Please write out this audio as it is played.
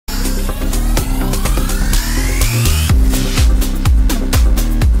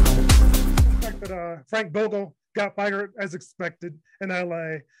Frank Vogel got fired as expected in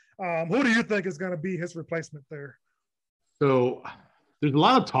LA. Who do you think is going to be his replacement there? So there's a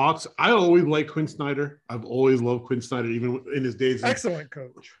lot of talks. I always like Quinn Snyder. I've always loved Quinn Snyder, even in his days. Excellent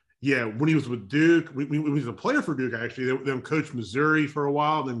coach. Yeah, when he was with Duke, when he was a player for Duke, actually, they coached Missouri for a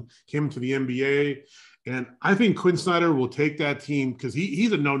while, then came to the NBA. And I think Quinn Snyder will take that team because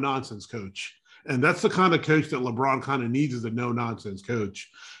he's a no-nonsense coach. And that's the kind of coach that LeBron kind of needs, is a no-nonsense coach.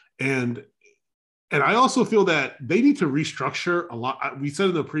 And I also feel that they need to restructure a lot. We said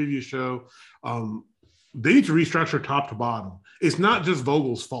in the previous show, they need to restructure top to bottom. It's not just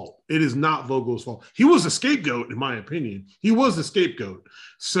Vogel's fault. It is not Vogel's fault. He was a scapegoat, in my opinion. He was the scapegoat.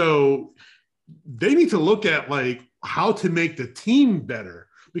 So they need to look at like how to make the team better,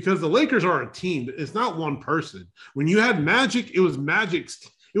 because the Lakers are a team. It's not one person. When you had Magic, it was Magic's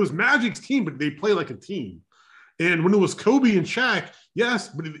team, but they play like a team. And when it was Kobe and Shaq, yes,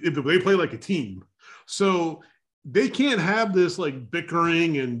 but they play like a team. So they can't have this like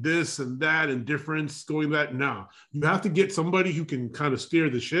bickering and this and that and difference going that. No, you have to get somebody who can kind of steer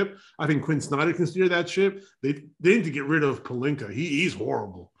the ship. I think Quinn Snyder can steer that ship. They need to get rid of Pelinka. He's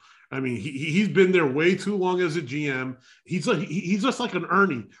horrible. I mean, he's been there way too long as a GM. He's just like an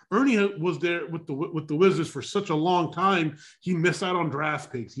Ernie. Ernie was there with the Wizards for such a long time. He missed out on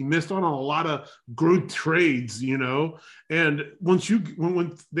draft picks. He missed out on a lot of good trades, you know. And when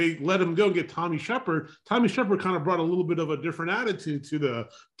they let him go get Tommy Shepard kind of brought a little bit of a different attitude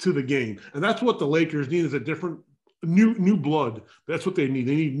to the game. And that's what the Lakers need, is a different new blood. That's what they need.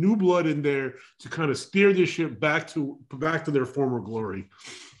 They need new blood in there to kind of steer this ship back to their former glory.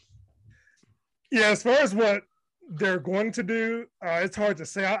 Yeah, as far as what they're going to do, it's hard to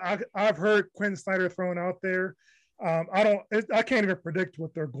say. I've heard Quinn Snyder thrown out there. I can't even predict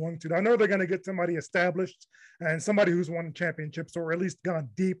what they're going to do. I know they're going to get somebody established and somebody who's won championships or at least gone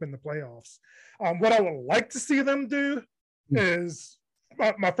deep in the playoffs. What I would like to see them do is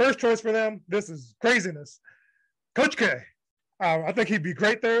my first choice for them. This is craziness. Coach K. I think he'd be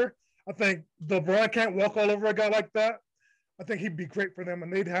great there. I think LeBron can't walk all over a guy like that. I think he'd be great for them,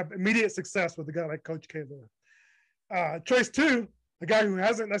 and they'd have immediate success with a guy like Coach K there. Choice two, a guy who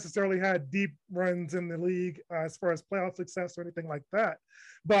hasn't necessarily had deep runs in the league as far as playoff success or anything like that,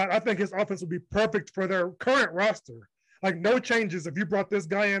 but I think his offense would be perfect for their current roster. Like, no changes. If you brought this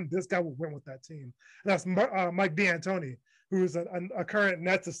guy in, this guy will win with that team. And that's Mike D'Antoni, who's a current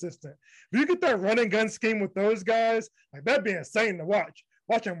Nets assistant. If you get that running gun scheme with those guys, like, that'd be insane to watch.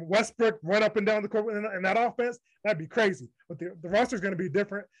 Watching Westbrook run up and down the court in that offense, that'd be crazy. But the roster is going to be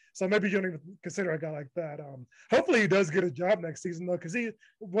different, so maybe you don't even consider a guy like that. Hopefully he does get a job next season, though, because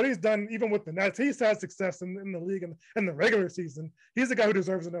what he's done, even with the Nets, he's had success in the league and in the regular season. He's a guy who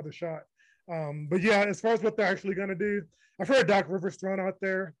deserves another shot. But, yeah, as far as what they're actually going to do, I've heard Doc Rivers thrown out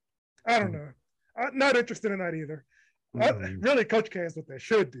there. I don't know. I'm not interested in that either. Really, Coach K is what they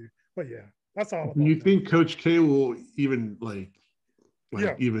should do. But, yeah, that's all. Do you think Coach K will even, money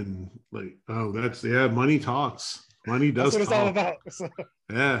talks. Money does talk. That's what it's all about. So.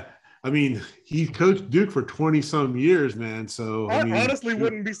 Yeah. I mean, he coached Duke for 20-some years, man. So I honestly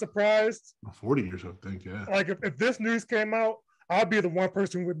wouldn't be surprised. 40 years, I think, yeah. Like, if this news came out, I'd be the one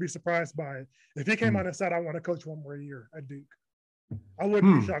person who would be surprised by it. If he came out and said, I want to coach one more year at Duke, I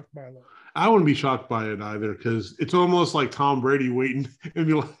wouldn't be shocked by it. I wouldn't be shocked by it either, because it's almost like Tom Brady waiting and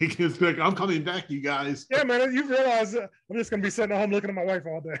be like, I'm coming back, you guys. Yeah, man, you realize I'm just going to be sitting at home looking at my wife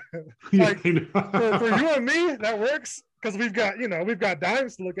all day. Like, for you and me, that works, because we've got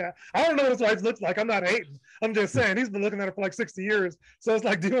dimes to look at. I don't know what his wife looks like. I'm not hating. I'm just saying he's been looking at her for like 60 years. So it's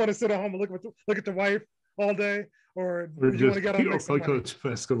like, do you want to sit at home and look at your wife all day? Or do you want to get on and make some money? Coach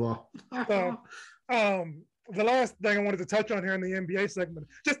basketball. So, the last thing I wanted to touch on here in the NBA segment,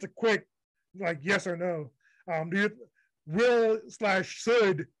 just a quick, yes or no.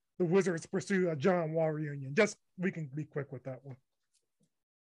 Should the Wizards pursue a John Wall reunion? Just, we can be quick with that one.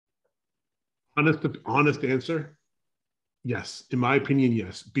 Honest answer, yes. In my opinion,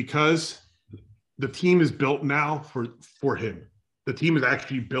 yes. Because the team is built now for him. The team is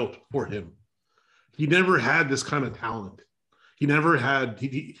actually built for him. He never had this kind of talent. He never had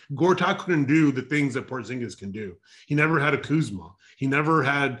Gortat couldn't do the things that Porzingis can do. He never had a Kuzma. He never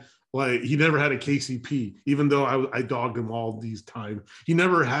had a KCP, even though I dogged him all these times. He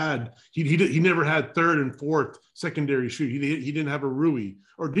never had third and fourth secondary shoot. He didn't have a Rui.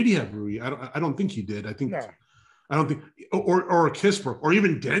 Or did he have Rui? I don't think he did. I don't think or a Kispert or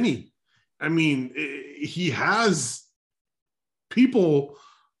even Denny. I mean, he has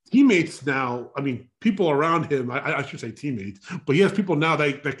teammates now. I mean, people around him, I should say teammates, but he has people now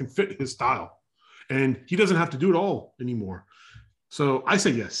that can fit his style. And he doesn't have to do it all anymore. So I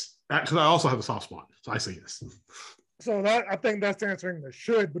say yes, because I also have a soft spot. So I say yes. So that I think that's answering the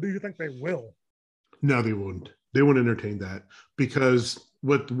should, but do you think they will? No, they wouldn't. They wouldn't entertain that because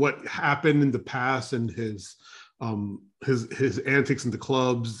what happened in the past and his antics in the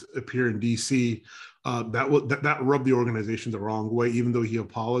clubs up here in DC, that rubbed the organization the wrong way. Even though he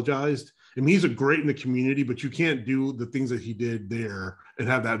apologized, I mean, he's a great in the community, but you can't do the things that he did there and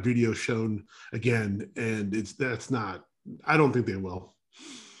have that video shown again. And that's not. I don't think they will.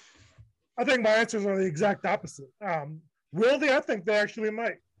 I think my answers are the exact opposite. Will they? I think they actually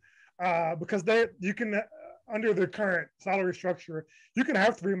might, because you can under the current salary structure, you can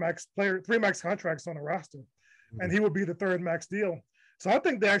have three max contracts on a roster, and he would be the third max deal. So I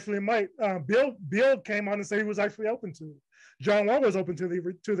think they actually might. Bill came on and said he was actually open to it. John Wall was open to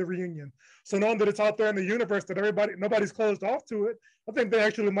the reunion. So knowing that it's out there in the universe that nobody's closed off to it, I think they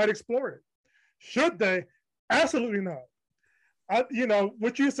actually might explore it. Should they? Absolutely not.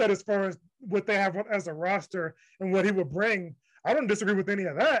 What you said as far as what they have as a roster and what he would bring, I don't disagree with any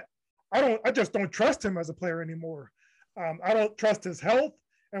of that. I just don't trust him as a player anymore. I don't trust his health,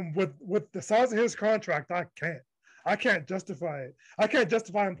 and with the size of his contract, I can't justify it. I can't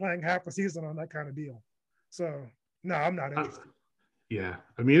justify him playing half a season on that kind of deal. So no, I'm not interested. Yeah,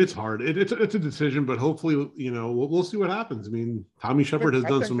 I mean, it's hard. It's a decision, but hopefully, we'll see what happens. I mean, Tommy Shepard has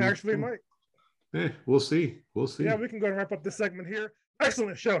done some. They actually might. We'll see. Yeah, we can go and wrap up this segment here.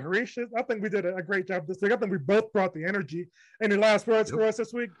 Excellent show, Harish. I think we did a great job this week. I think we both brought the energy. Any last words for us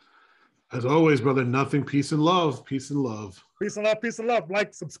this week? As always, brother, nothing. Peace and love. Peace and love. Peace and love. Peace and love.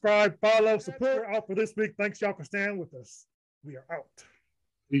 Like, subscribe, follow, support. Out for this week. Thanks, y'all, for staying with us. We are out.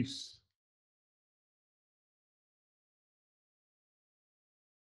 Peace.